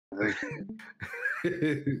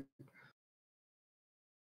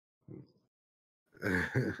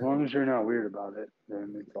As long as you're not weird about it,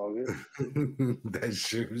 then it's all good. That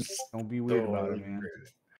shit was Don't be weird about it, man.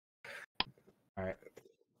 All right.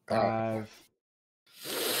 5.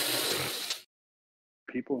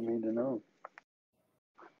 People need to know.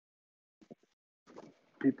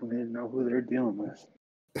 People need to know who they're dealing with.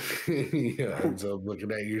 Yeah, I'm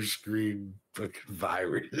looking at your screen, fucking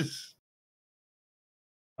virus.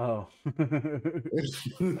 Oh.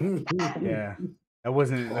 Yeah. That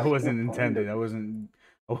wasn't intended. I wasn't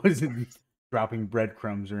dropping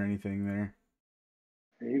breadcrumbs or anything there.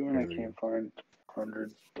 I hate when I can't find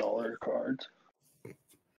 $100 cards.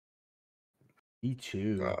 Me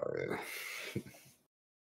too. Oh, yeah.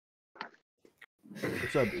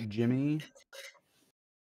 What's up, Jimmy?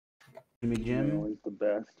 Jim? Always the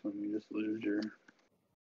best when you just lose your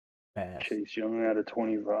Pass. Chase Young out of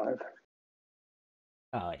 25.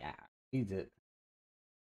 Oh yeah, needs it.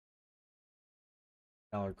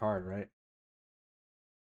 $1 card, right?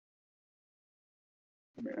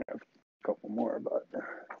 I mean, I have a couple more, but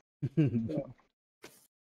yeah.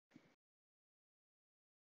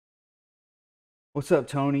 What's up,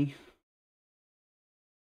 Tony?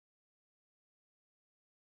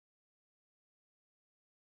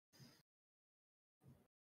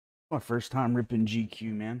 My first time ripping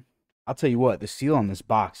GQ, man. I'll tell you what, the seal on this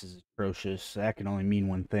box is atrocious. That can only mean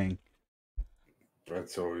one thing.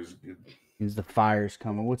 That's always good. Means the fire's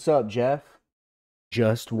coming. What's up, Jeff?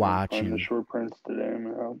 Just watching. Find the short prints today,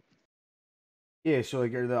 man. Yeah, so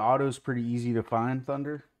like, are the autos pretty easy to find,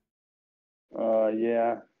 Thunder?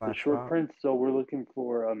 Yeah. The short Laptop? prints, so we're looking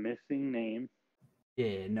for a missing name.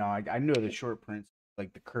 Yeah, no, I know the short prints,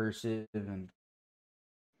 like the cursive and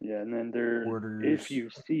Yeah, and then orders. if you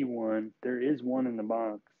see one, there is one in the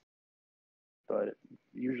box. But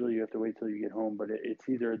usually you have to wait till you get home. But it's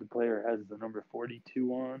either the player has the number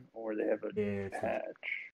 42 on or they have a patch.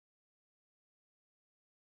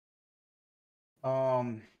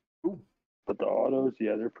 Ooh. But the autos,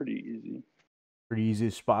 yeah, they're pretty easy. Pretty easy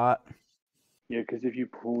to spot. Yeah, because if you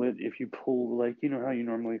pull like, you know how you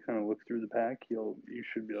normally kind of look through the pack, you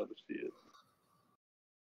should be able to see it.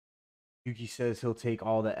 Yuki says he'll take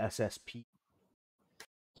all the SSP.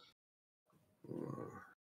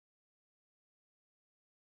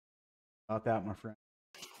 About that, my friend.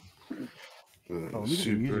 Oh, let me get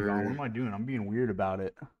the music on. What am I doing? I'm being weird about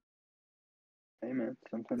it. Hey, man,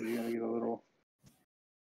 sometimes you gotta get a little...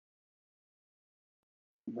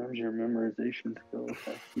 Sometimes your memorization skills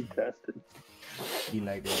have to be tested. Be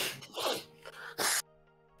like that.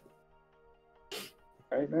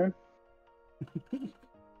 Right, man?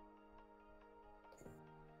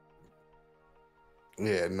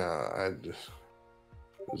 Yeah, no, it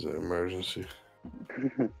was an emergency.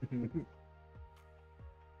 I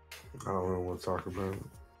don't know what to talk about.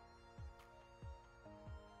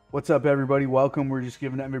 What's up, everybody? Welcome. We're just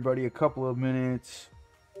giving everybody a couple of minutes.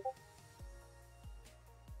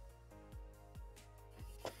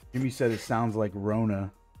 Jimmy said it sounds like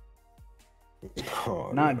Rona.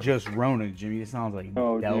 Not just Rona, Jimmy. It sounds like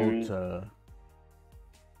Delta.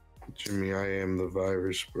 Jimmy, I am the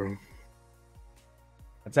virus, bro.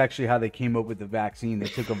 That's actually how they came up with the vaccine. They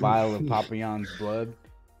took a vial of Papillon's blood,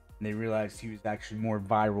 and they realized he was actually more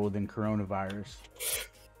viral than coronavirus.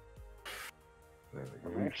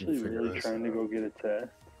 I'm actually really trying to go get a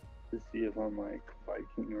test to see if I'm like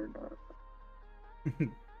Viking or not.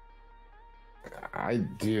 I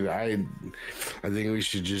think we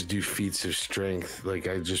should just do feats of strength. Like,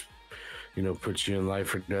 I just, put you in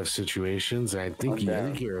life or death situations. And I think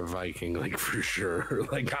you're a Viking, like, for sure.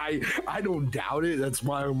 Like, I don't doubt it. That's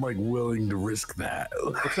why I'm like willing to risk that.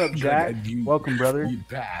 What's up, Jack? Welcome, brother. You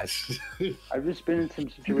pass. I've just been in some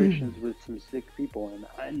situations with some sick people, and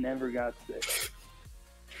I never got sick.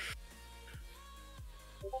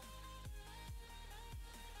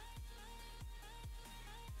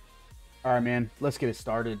 All right, man. Let's get it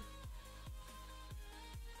started.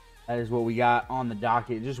 That is what we got on the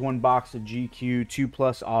docket. Just one box of GQ,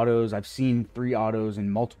 2+ autos. I've seen 3 autos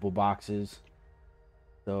in multiple boxes.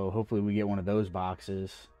 So hopefully we get one of those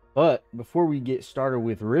boxes. But before we get started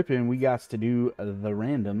with ripping, we got to do the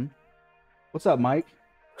random. What's up, Mike?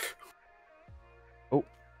 Oh,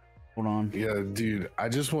 hold on. Yeah, dude. I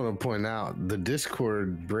just want to point out the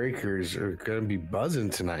Discord breakers are going to be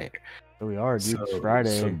buzzing tonight. So we are, dude. It's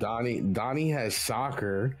Friday. So Donnie has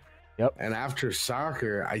soccer. Yep. And after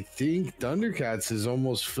soccer, I think Thundercats is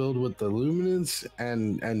almost filled with the Luminance,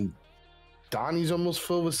 and Donnie's almost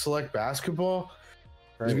filled with select basketball.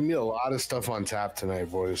 Right. There's gonna be a lot of stuff on tap tonight,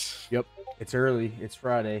 boys. Yep. It's early. It's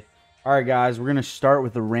Friday. All right, guys, we're going to start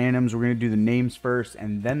with the randoms. We're going to do the names first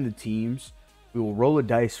and then the teams. We will roll a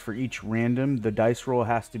dice for each random. The dice roll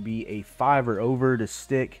has to be a 5 or over to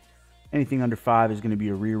stick. Anything under 5 is going to be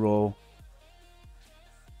a reroll.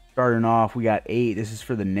 Starting off, we got 8. This is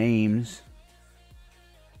for the names.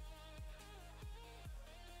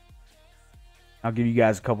 I'll give you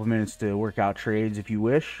guys a couple minutes to work out trades if you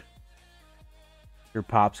wish. Your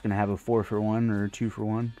pop's going to have a 4 for 1 or a 2 for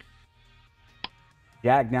 1.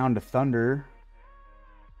 Jack down to Thunder.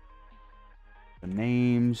 The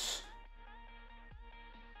names.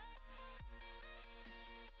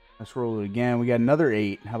 Let's roll it again. We got another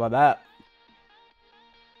 8. How about that?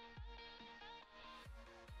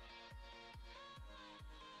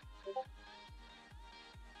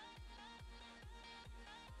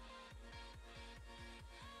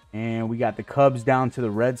 And we got the Cubs down to the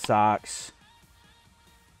Red Sox.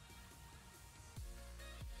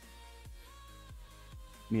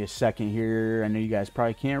 Give me a second here. I know you guys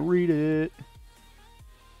probably can't read it.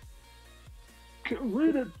 Can't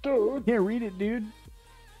read it, dude. Can't read it, dude.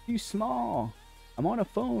 Too small. I'm on a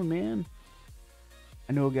phone, man.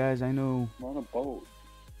 I know, guys. I know. I'm on a boat.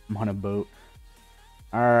 I'm on a boat.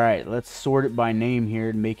 All right, let's sort it by name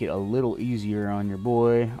here to make it a little easier on your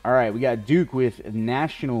boy. All right, we got Duke with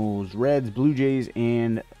Nationals, Reds, Blue Jays,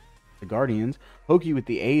 and the Guardians. Hokie with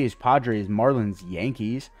the A's, Padres, Marlins,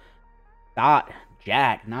 Yankees. Dot,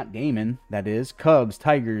 Jack, not Damon, that is. Cubs,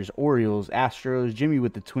 Tigers, Orioles, Astros. Jimmy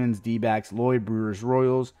with the Twins, D-backs, Lloyd, Brewers,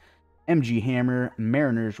 Royals. MG Hammer,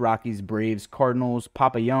 Mariners, Rockies, Braves, Cardinals.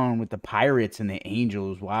 Papillon with the Pirates and the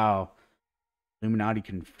Angels. Wow. Illuminati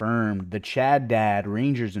confirmed. The Chad Dad,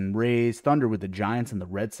 Rangers and Rays. Thunder with the Giants and the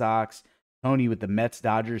Red Sox. Tony with the Mets,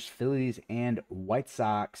 Dodgers, Phillies, and White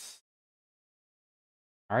Sox.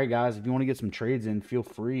 All right, guys, if you want to get some trades in, feel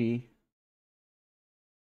free.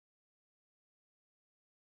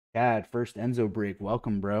 Chad, first Enzo break.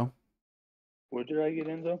 Welcome, bro. What did I get,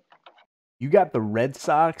 Enzo? You got the Red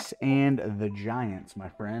Sox and the Giants, my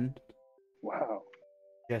friend. Wow.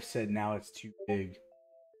 Jeff said now it's too big.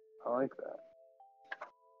 I like that.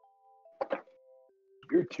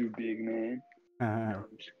 You're too big, man. I'm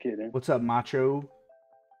just kidding. What's up, Macho?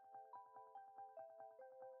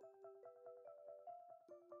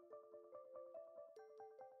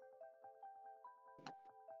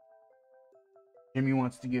 Jimmy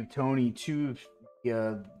wants to give Tony 2 of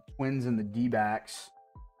the Twins and the D-backs.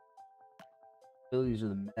 Phillies or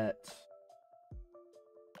the Mets.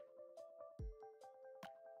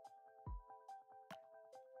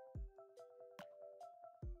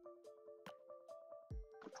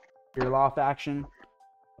 Earloff action.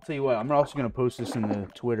 I'll tell you what, I'm also going to post this in the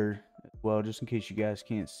Twitter as well, just in case you guys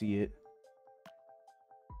can't see it.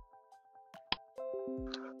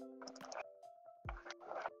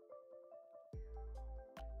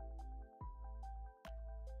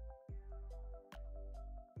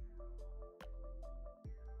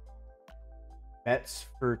 Mets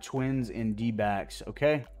for Twins and D-backs.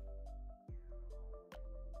 Okay.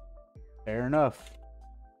 Fair enough.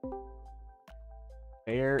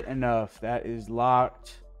 Fair enough. That is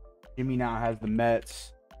locked. Jimmy now has the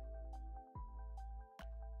Mets.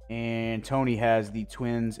 And Tony has the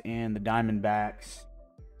Twins and the Diamondbacks.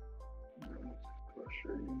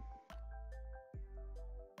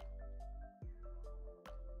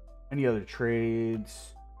 Any other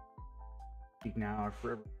trades? Speak now or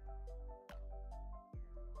forever.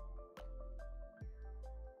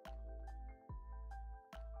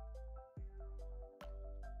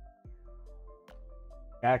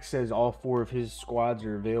 Jack says all 4 of his squads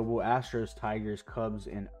are available. Astros, Tigers, Cubs,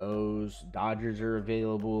 and O's. Dodgers are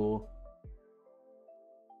available.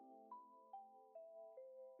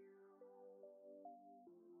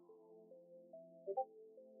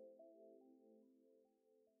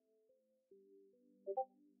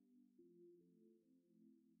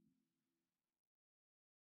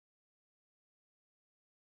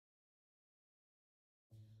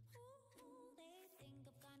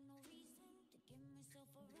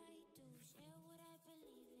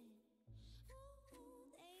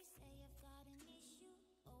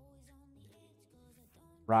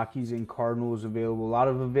 Rockies and Cardinals available. A lot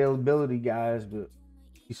of availability, guys, but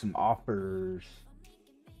see some offers.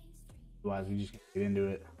 Otherwise, we just get into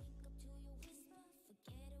it.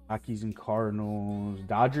 Rockies and Cardinals.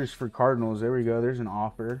 Dodgers for Cardinals. There we go. There's an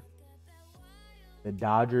offer. The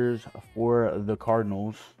Dodgers for the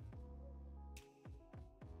Cardinals.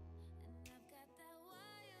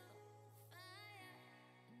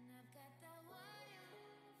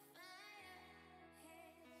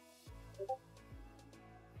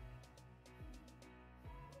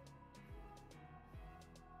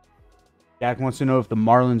 Jack wants to know if the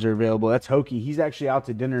Marlins are available. That's hokey. He's actually out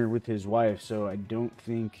to dinner with his wife, so I don't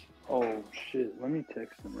think. Oh shit! Let me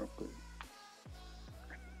text him real quick.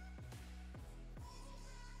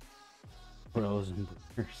 Royals and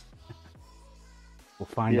Brewers. We'll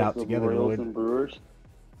find out together. Royals and Brewers.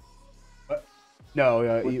 What?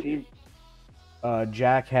 No, what team?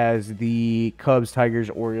 Jack has the Cubs, Tigers,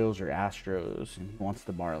 Orioles, or Astros, and he wants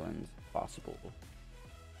the Marlins if possible.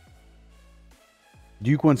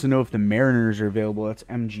 Duke wants to know if the Mariners are available. That's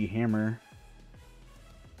MG Hammer.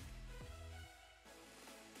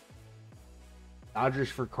 Dodgers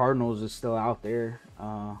for Cardinals is still out there.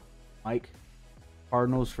 Mike,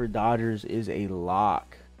 Cardinals for Dodgers is a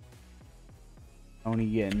lock. Tony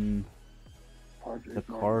getting the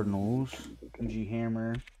Cardinals. MG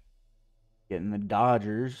Hammer getting the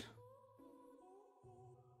Dodgers.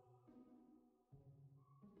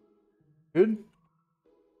 Good.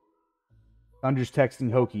 Thunder's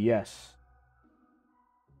texting Hokey, yes.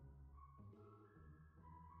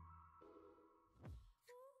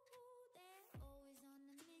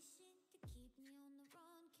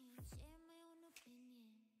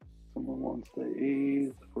 Someone wants the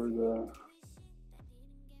A's for the.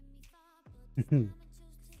 Here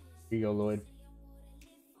you go, Lloyd.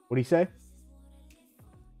 What'd he say?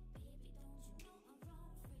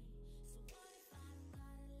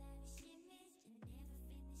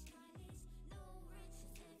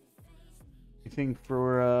 Anything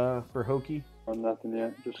for Hokey? Oh, nothing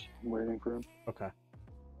yet. Just waiting for him. Okay.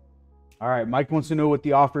 All right. Mike wants to know what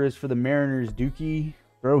the offer is for the Mariners. Dookie,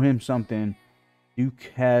 throw him something.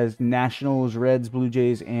 Duke has Nationals, Reds, Blue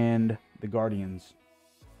Jays, and the Guardians.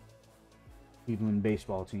 Cleveland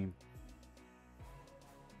baseball team.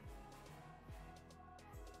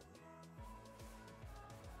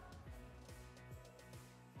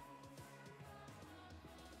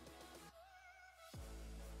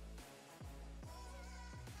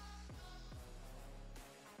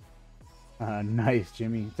 Nice,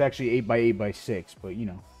 Jimmy. It's actually 8x8x6, but you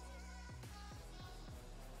know.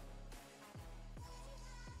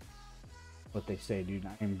 What they say, dude.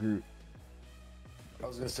 I am Groot. I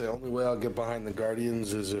was gonna say, only way I'll get behind the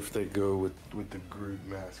Guardians is if they go with the Groot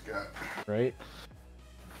mascot. Right?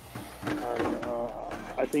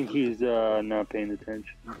 I think he's not paying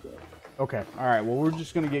attention. So. Okay. All right. Well, we're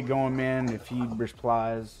just gonna get going, man. If he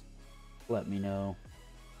replies, let me know.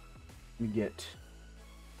 Let me get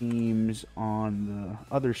teams on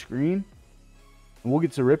the other screen, and we'll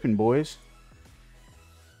get to ripping, boys.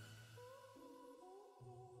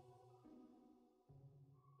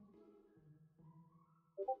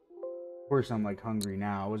 Of course, I'm like hungry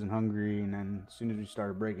now. I wasn't hungry, and then as soon as we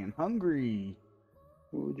started breaking, hungry.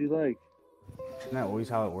 What would you like? Isn't that always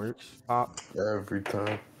how it works? Pop. Every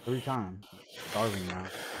time. Every time. Starving now.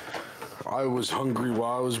 I was hungry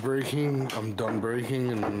while I was breaking. I'm done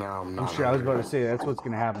breaking, and now I'm not. I'm sure. I was about to say that's what's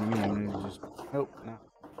gonna happen to me. And just nope, not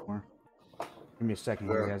more. Give me a second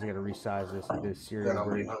here, guys. I gotta resize this cereal. Then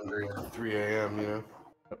I'll be hungry at 3 a.m. You know.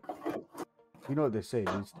 You know what they say?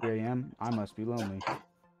 It's 3 a.m. I must be lonely.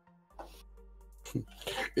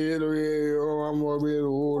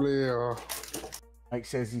 Mike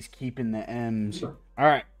says he's keeping the M's. All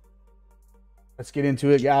right, let's get into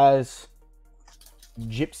it, guys.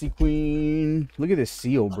 Gypsy Queen. Look at this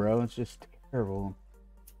seal, bro. It's just terrible.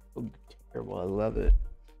 So terrible. I love it.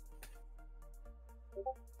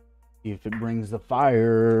 See if it brings the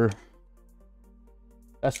fire.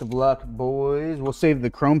 Best of luck, boys. We'll save the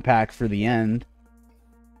chrome pack for the end.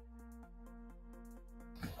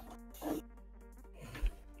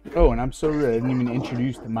 Oh, and I'm so rude. I didn't even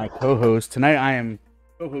introduce my co-host. Tonight I am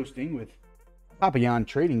co-hosting with Papillon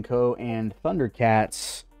Trading Co. and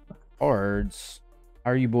Thundercats Cards.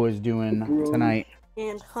 How are you boys doing tonight?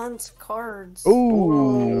 And Hunt's Cards.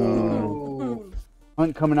 Ooh.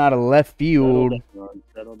 Hunt coming out of left field.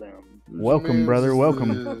 Settle down. Welcome, brother.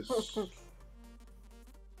 Welcome.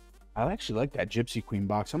 I actually like that Gypsy Queen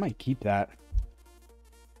box. I might keep that.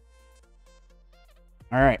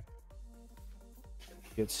 All right.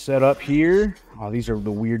 Get set up here. Oh, these are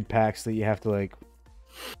the weird packs that you have to, like,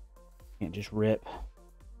 can't just rip.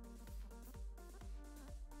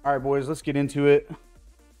 All right, boys, let's get into it.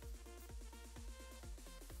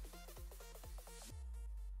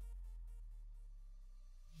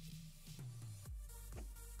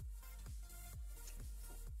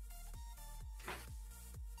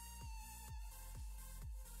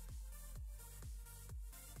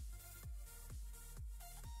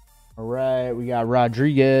 All right, we got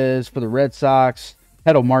Rodriguez for the Red Sox,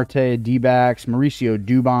 Hedel Marte, D-backs, Mauricio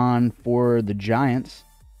Dubon for the Giants,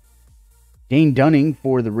 Dane Dunning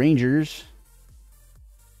for the Rangers,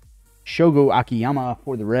 Shogo Akiyama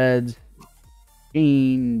for the Reds,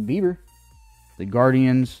 Shane Bieber, the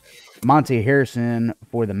Guardians. Monte Harrison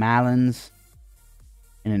for the Marlins.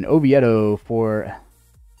 And an Oviedo for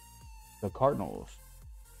the Cardinals.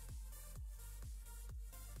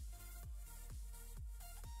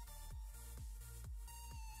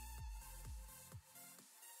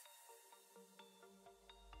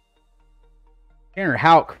 Tanner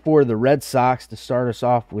Houck for the Red Sox to start us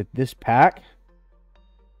off with this pack.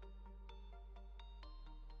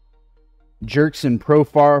 Jerkson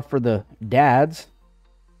Profar for the Dads.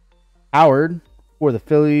 Howard for the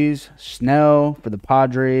Phillies. Snell for the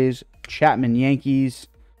Padres. Chapman Yankees.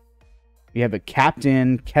 We have a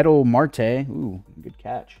captain, Kettle Marte. Ooh, good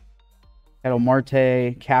catch. Kettle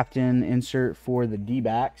Marte, captain insert for the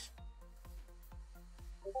D-backs.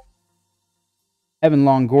 Evan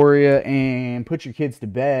Longoria, and put your kids to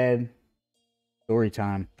bed. Story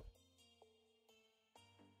time.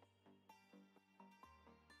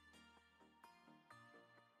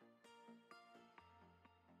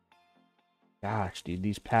 Gosh, dude,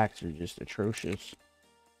 these packs are just atrocious.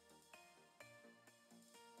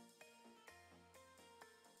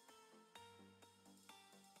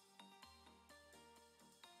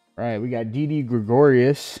 All right, we got Didi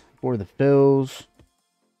Gregorius for the Phils.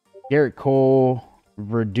 Garrett Cole,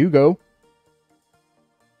 Verdugo.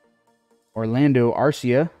 Orlando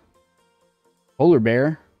Arcia. Polar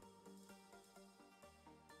Bear.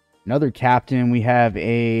 Another captain, we have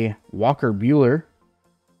a Walker Buehler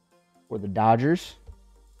for the Dodgers.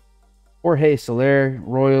 Jorge Soler,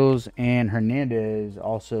 Royals, and Hernandez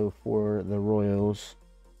also for the Royals.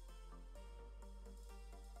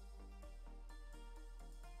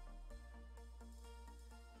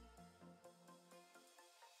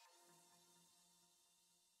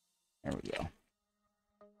 There we go.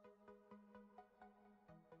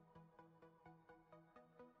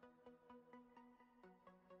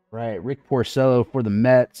 Right, Rick Porcello for the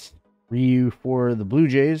Mets. Ryu for the Blue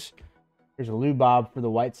Jays. Here's a Lou Bob for the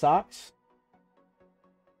White Sox.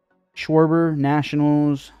 Schwarber,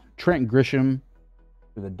 Nationals. Trent Grisham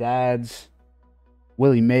for the Dads.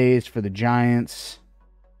 Willie Mays for the Giants.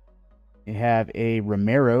 They have a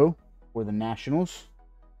Romero for the Nationals.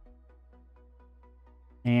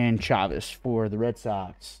 And Chavez for the Red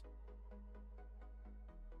Sox.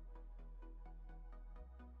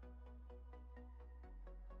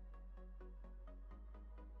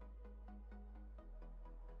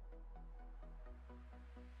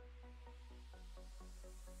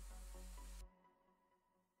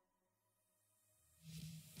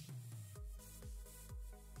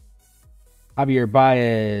 Javier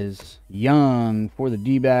Baez, Young for the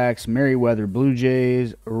D-backs, Merriweather Blue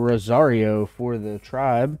Jays, Rosario for the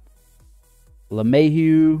Tribe,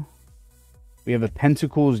 LeMahieu. We have a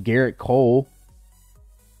Pentacles Garrett Cole.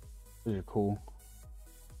 Those are cool.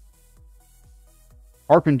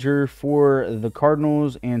 Carpenter for the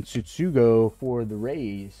Cardinals and Tsutsugo for the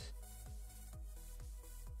Rays.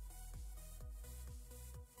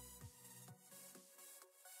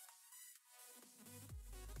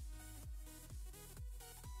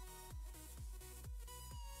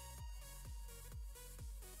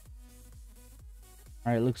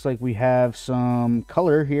 All right, looks like we have some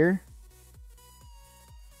color here.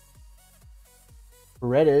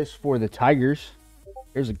 Paredes for the Tigers.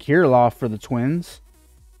 There's a Kirilloff for the Twins.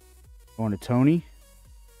 Going to Tony.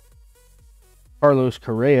 Carlos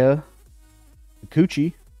Correa.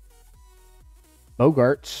 Kikuchi.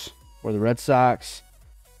 Bogarts for the Red Sox.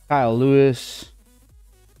 Kyle Lewis.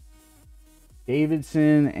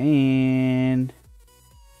 Davidson and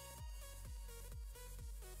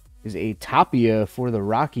is a Tapia for the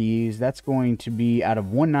Rockies. That's going to be out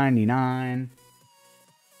of 199.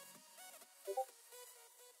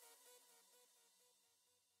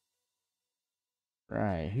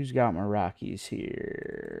 Right, who's got my Rockies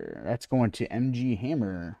here? That's going to MG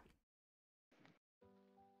Hammer.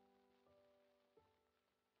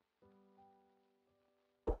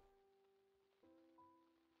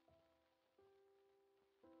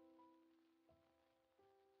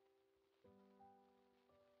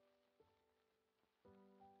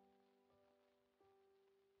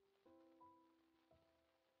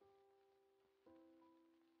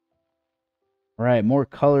 All right, more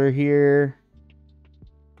color here.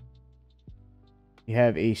 You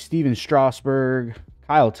have a Steven Strasburg,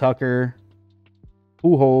 Kyle Tucker,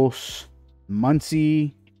 Pujols,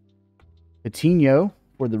 Muncy, Coutinho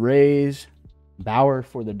for the Rays, Bauer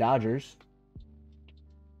for the Dodgers,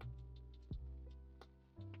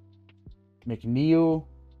 McNeil,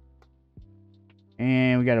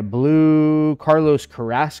 and we got a blue Carlos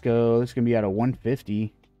Carrasco. This is going to be out of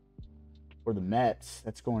 150 for the Mets.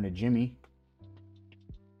 That's going to Jimmy.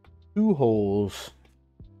 2 holes.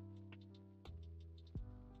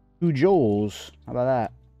 2 Joels. How about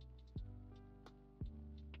that?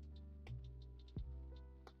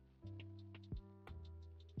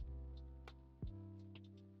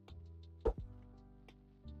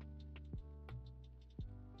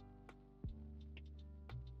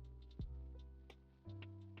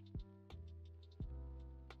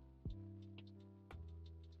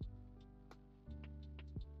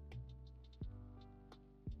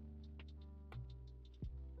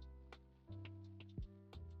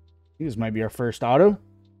 This might be our first auto.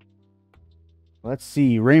 Let's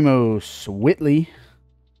see. Ramos Whitley.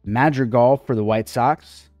 Madrigal for the White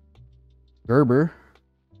Sox. Gerber.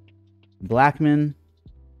 Blackman.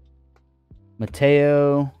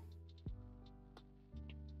 Mateo.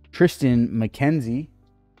 Tristan McKenzie.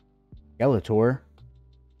 Gelator.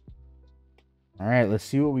 All right, let's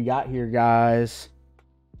see what we got here, guys.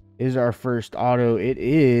 Is our first auto. It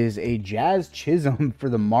is a Jazz Chisholm for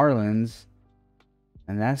the Marlins.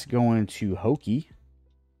 And that's going to Hokie.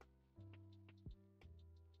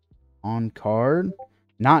 On card.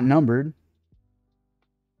 Not numbered.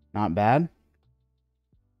 Not bad.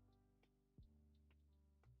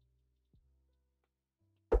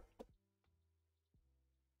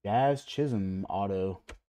 Jazz Chisholm auto.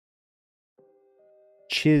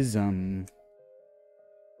 Chisholm.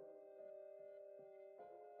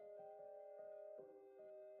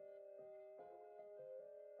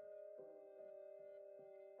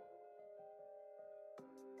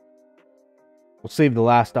 We'll save the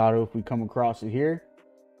last auto if we come across it here.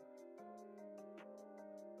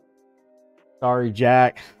 Sorry,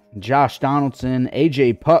 Jack. Josh Donaldson,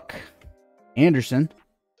 AJ Puck, Anderson,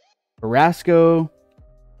 Carrasco,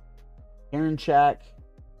 Karinchak,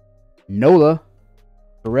 Nola,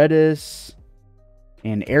 Paredes,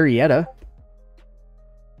 and Arrieta.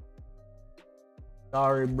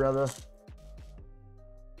 Sorry, brother.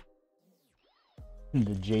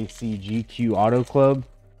 The JCGQ Auto Club.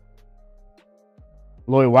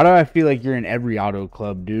 Lloyd, why do I feel like you're in every auto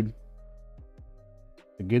club, dude?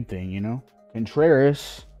 It's a good thing, you know?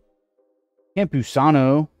 Contreras.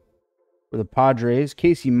 Campusano for the Padres.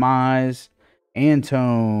 Casey Mize.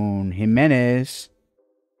 Antone Jimenez.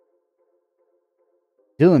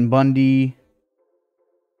 Dylan Bundy.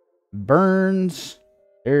 Burns.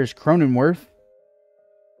 There's Cronenworth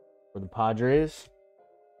for the Padres.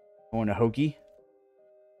 Going to Hokie.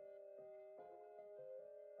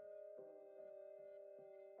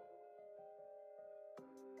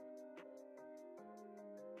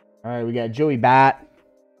 All right, we got Joey Bat,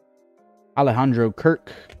 Alejandro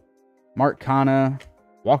Kirk, Mark Canha,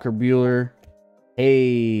 Walker Buehler,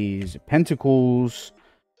 Hayes, Pentacles,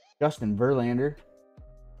 Justin Verlander.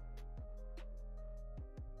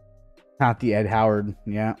 Not the Ed Howard.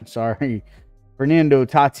 Yeah, sorry. Fernando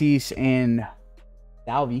Tatis and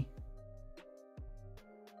Dalby.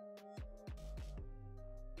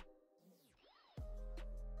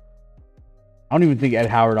 I don't even think Ed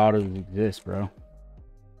Howard autos exist, bro.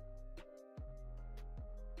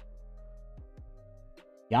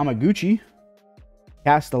 Yamaguchi,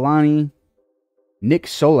 Castellani, Nick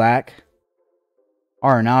Solak,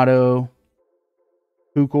 Arenado,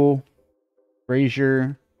 Kukul,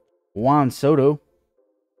 Frazier, Juan Soto,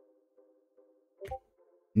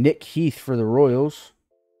 Nick Heath for the Royals.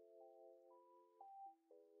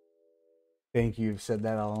 Thank you. I've said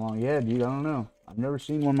that all along. Yeah, dude, I don't know. I've never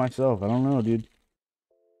seen one myself. I don't know, dude.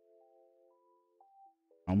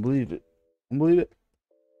 I don't believe it. I don't believe it.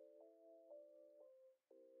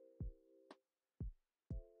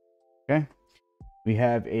 Okay. We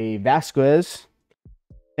have a Vasquez,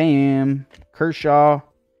 Pham, Kershaw,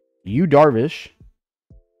 Yu Darvish,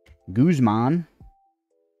 Guzman.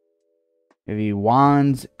 We have a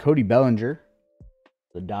Wands, Cody Bellinger,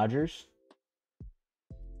 the Dodgers.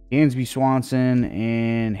 Dansby Swanson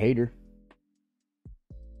and Hader.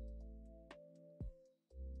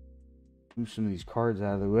 Move some of these cards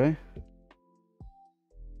out of the way.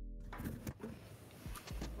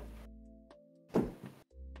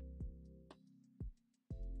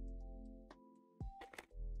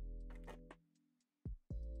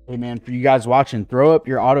 Hey man, for you guys watching, throw up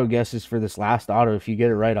your auto guesses for this last auto. If you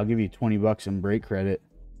get it right, I'll give you 20 bucks in break credit.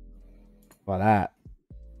 How about that?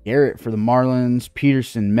 Garrett for the Marlins,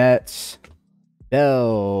 Peterson Mets,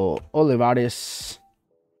 Bell Olivares,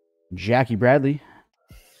 Jackie Bradley.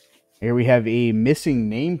 Here we have a missing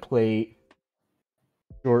nameplate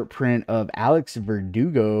short print of Alex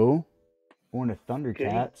Verdugo going to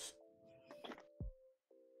Thundercats.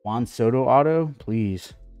 Juan Soto auto,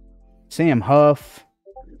 please. Sam Huff.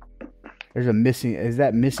 There's a missing, is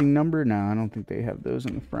that missing number? No, I don't think they have those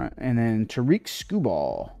in the front. And then Tariq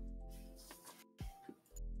Skubal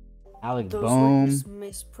Alec those Bohm. were just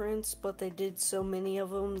misprints, but they did so many of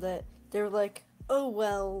them that they're like, oh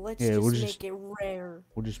well, let's just make it rare.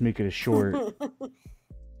 We'll just make it a short.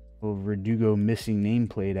 Little Verdugo missing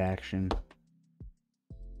nameplate action.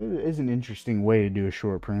 It is an interesting way to do a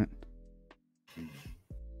short print.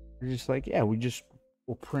 You're just like, yeah,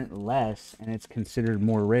 we'll print less, and it's considered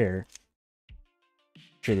more rare.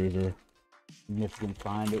 Sure, there's a significant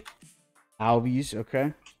find it. Albies,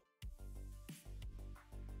 okay.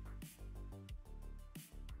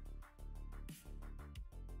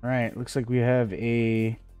 All right, looks like we have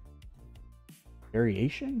a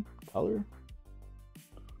variation color.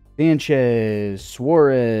 Sanchez,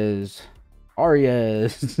 Suarez,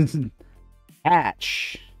 Arias,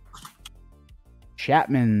 Hatch,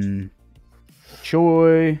 Chapman,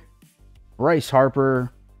 Choi, Bryce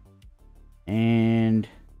Harper, and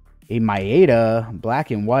a Maeda, black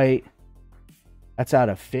and white. That's out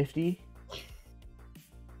of 50.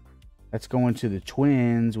 That's going to the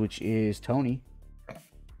Twins, which is Tony.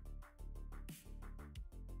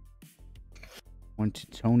 Went to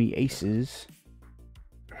Tony Aces.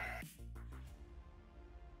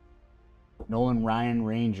 Nolan Ryan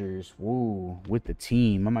Rangers. Woo, with the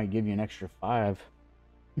team. I might give you an extra 5.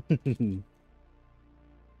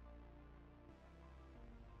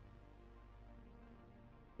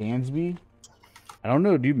 Dansby? I don't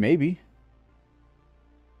know, dude. Maybe.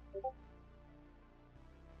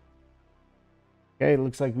 Okay,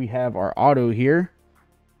 looks like we have our auto here.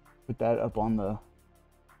 Put that up on the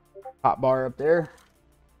hot bar up there.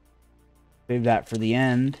 Save that for the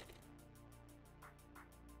end.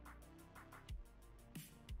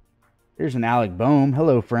 Here's an Alec Bohm.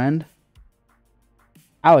 Hello, friend.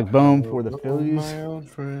 Alec Bohm for the Phillies. My old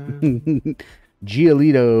friend.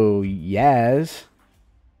 Giolito Yaz.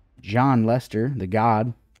 John Lester, the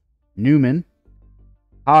God. Newman.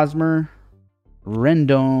 Hosmer.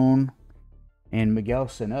 Rendon. And Miguel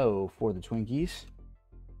Sano for the Twinkies.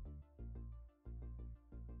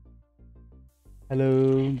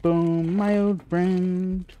 Hello, Boom, my old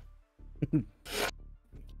friend. Want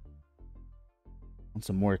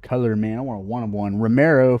some more color, man. I want a one-of-one.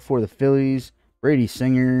 Romero for the Phillies. Brady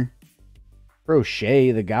Singer.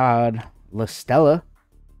 Crochet, the God. La Stella.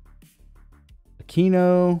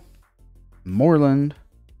 Aquino. Moreland.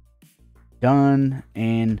 Dunn.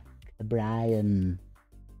 And Brian.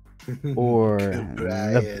 Or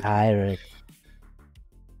the Pirates.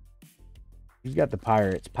 Who's got the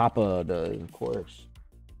Pirates? Papa does, of course.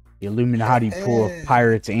 The Illuminati pool of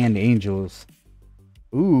Pirates and Angels.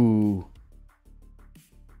 Ooh.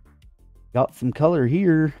 Got some color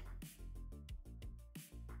here.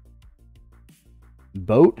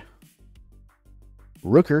 Boat.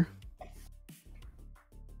 Rooker.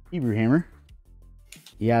 Hebrew Hammer.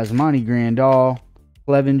 Yasmani Grandal.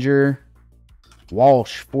 Clevenger.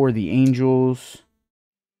 Walsh for the Angels.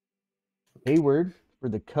 Hayward for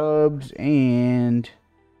the Cubs. And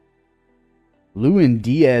Lewin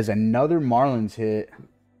Diaz, another Marlins hit.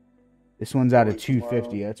 This one's out of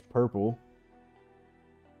 250. That's purple.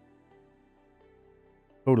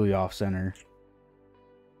 Totally off center.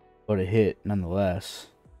 But a hit nonetheless.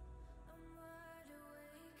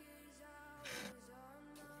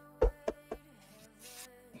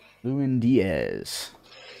 Lewin Diaz.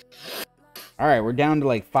 All right, we're down to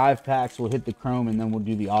like 5 packs. We'll hit the chrome and then we'll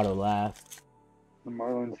do the auto last. The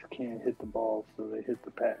Marlins can't hit the ball, so they hit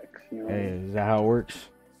the packs. You know? Hey, is that how it works?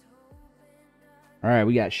 All right,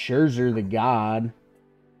 we got Scherzer, the God.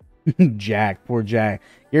 Jack, poor Jack.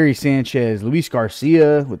 Gary Sanchez, Luis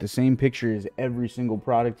Garcia with the same picture as every single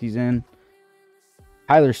product he's in.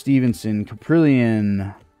 Tyler Stevenson,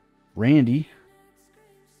 Caprillion, Randy,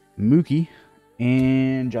 Mookie,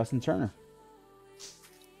 and Justin Turner.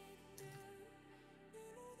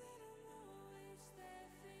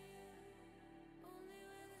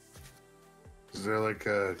 Is there like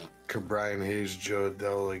a Brian Hayes, Joe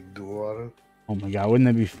Adele, like dual auto? Oh my God, wouldn't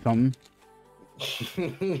that be something?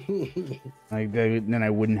 Like then I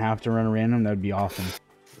wouldn't have to run a random. That'd be awesome.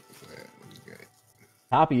 Okay.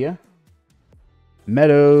 Tapia,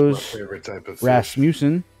 Meadows, My favorite type of fish.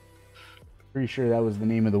 Rasmussen. Pretty sure that was the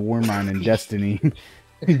name of the Warmine in Destiny.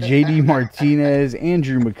 JD Martinez,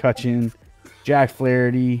 Andrew McCutcheon, Jack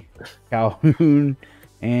Flaherty, Calhoun,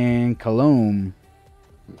 and Colomb.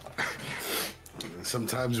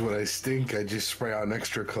 Sometimes when I stink, I just spray out an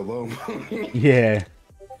extra cologne. Yeah.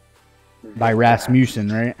 By Rasmussen,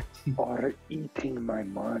 right? Are eating my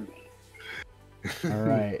money. All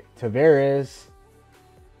right. Tavares.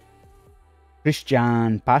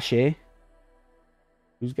 Christian Pache.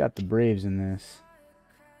 Who's got the Braves in this?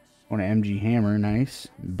 Want an MG Hammer. Nice.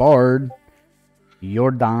 Bard.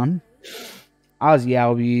 Jordan. Ozzy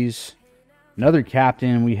Albies. Another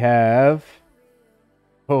captain we have.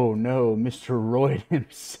 Oh no, Mr. Royd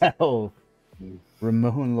himself.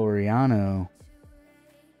 Ramon Laureano.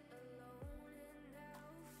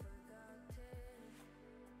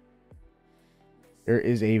 There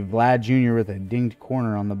is a Vlad Jr. with a dinged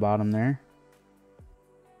corner on the bottom there.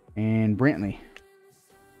 And Brantley.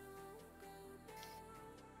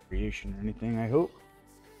 Creation or anything, I hope.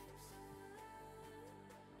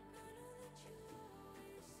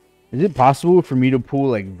 Is it possible for me to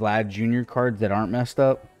pull like Vlad Jr. cards that aren't messed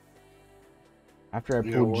up? After I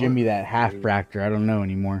pulled Jimmy that half fractor, I don't know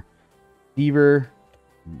anymore. Deaver,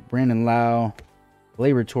 Brandon Lau,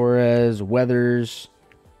 Gleyber Torres, Weathers,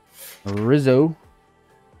 Rizzo,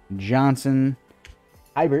 Johnson,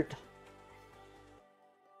 Hybert,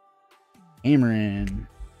 Cameron.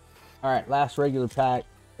 All right, last regular pack.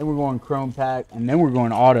 Then we're going Chrome pack, and then we're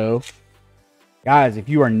going auto. Guys, if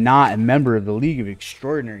you are not a member of the League of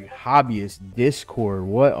Extraordinary Hobbyists Discord,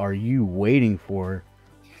 what are you waiting for?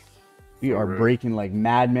 We are breaking like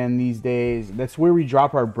madmen these days. That's where we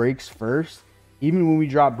drop our breaks first. Even when we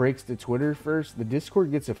drop breaks to Twitter first, the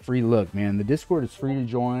Discord gets a free look, man. The Discord is free to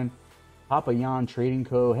join. Papa Jan Trading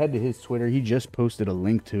Co. Head to his Twitter. He just posted a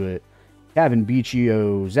link to it. Kevin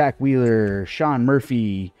Beachio, Zach Wheeler, Sean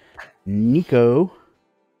Murphy, Nico.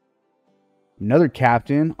 Another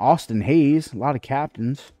captain, Austin Hayes. A lot of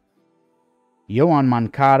captains. Yohan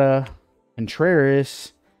Moncada,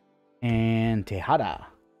 Contreras, and Tejada.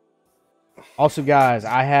 Also, guys,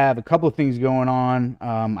 I have a couple of things going on.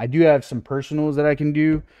 I do have some personals that I can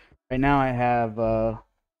do. Right now, I have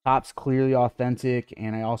Topps Clearly Authentic,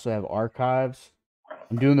 and I also have Archives.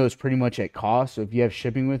 I'm doing those pretty much at cost. So if you have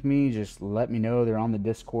shipping with me, just let me know. They're on the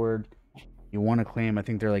Discord. You want to claim, I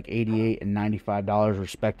think they're like $88 and $95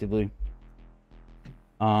 respectively.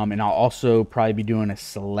 And I'll also probably be doing a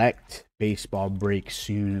select baseball break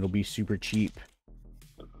soon. It'll be super cheap.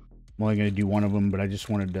 I'm only gonna do one of them, but I just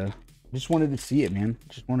wanted to see it, man.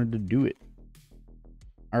 Just wanted to do it.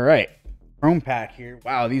 All right, Chrome pack here.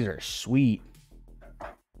 Wow, these are sweet.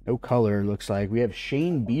 No color, looks like. We have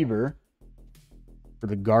Shane Bieber for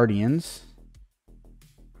the Guardians.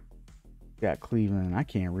 Got Cleveland. I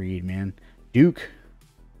can't read, man. Duke.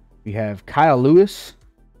 We have Kyle Lewis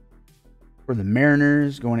for the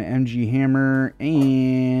Mariners, going to MG Hammer,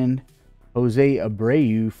 and Jose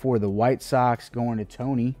Abreu for the White Sox, going to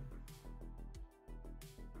Tony.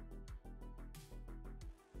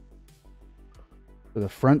 So the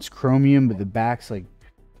front's chromium, but the back's like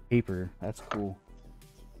paper. That's cool.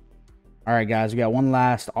 All right, guys, we got one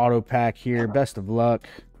last auto pack here. Best of luck.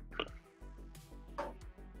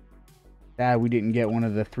 We didn't get one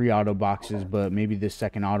of the 3 auto boxes, but maybe this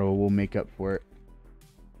second auto will make up for it.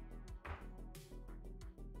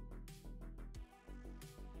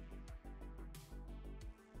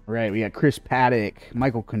 All right, we got Chris Paddock,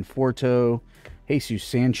 Michael Conforto, Jesus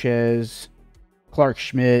Sanchez, Clark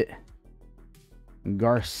Schmidt,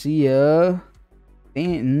 Garcia,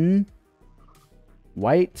 Stanton,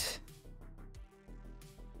 White.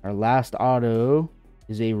 Our last auto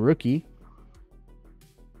is a rookie.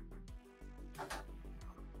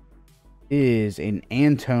 Is an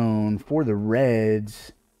Antone for the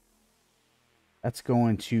Reds. That's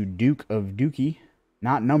going to Duke of Dookie.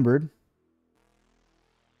 Not numbered.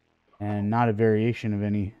 And not a variation of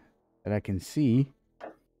any that I can see.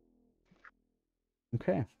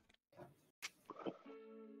 Okay.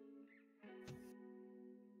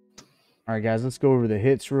 All right, guys, let's go over the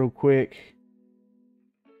hits real quick.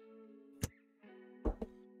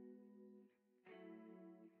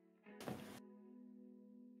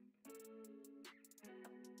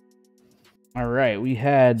 All right, we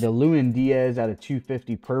had the Lewin Diaz out of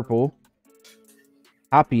 250 purple.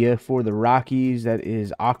 Tapia for the Rockies, that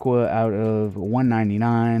is Aqua out of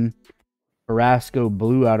 199. Carrasco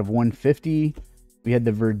blue out of 150. We had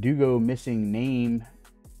the Verdugo missing name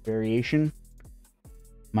variation.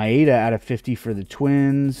 Maeda out of 50 for the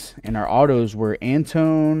Twins. And our autos were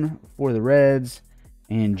Antone for the Reds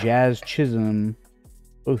and Jazz Chisholm,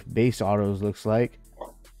 both base autos looks like,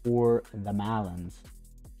 for the Marlins.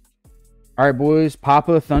 All right, boys.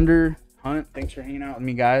 Papa, Thunder, Hunt, thanks for hanging out with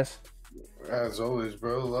me, guys. As always,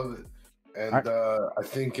 bro. Love it. And I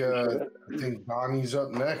think Donnie's up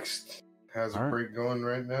next. Has a break going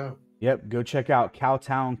right now. Yep. Go check out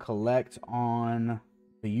Cowtown Collect on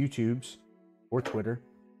the YouTubes or Twitter.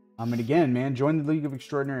 And again, man, join the League of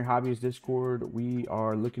Extraordinary Hobbies Discord. We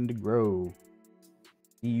are looking to grow.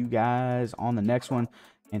 See you guys on the next one.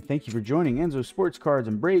 And thank you for joining Enzo Sports Cards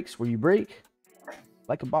and Breaks, where you break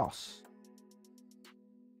like a boss.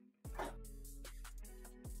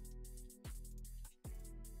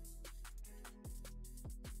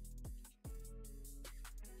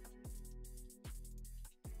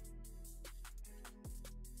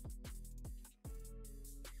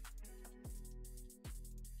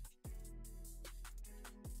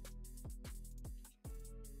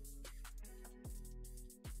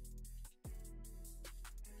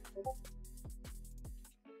 Bye.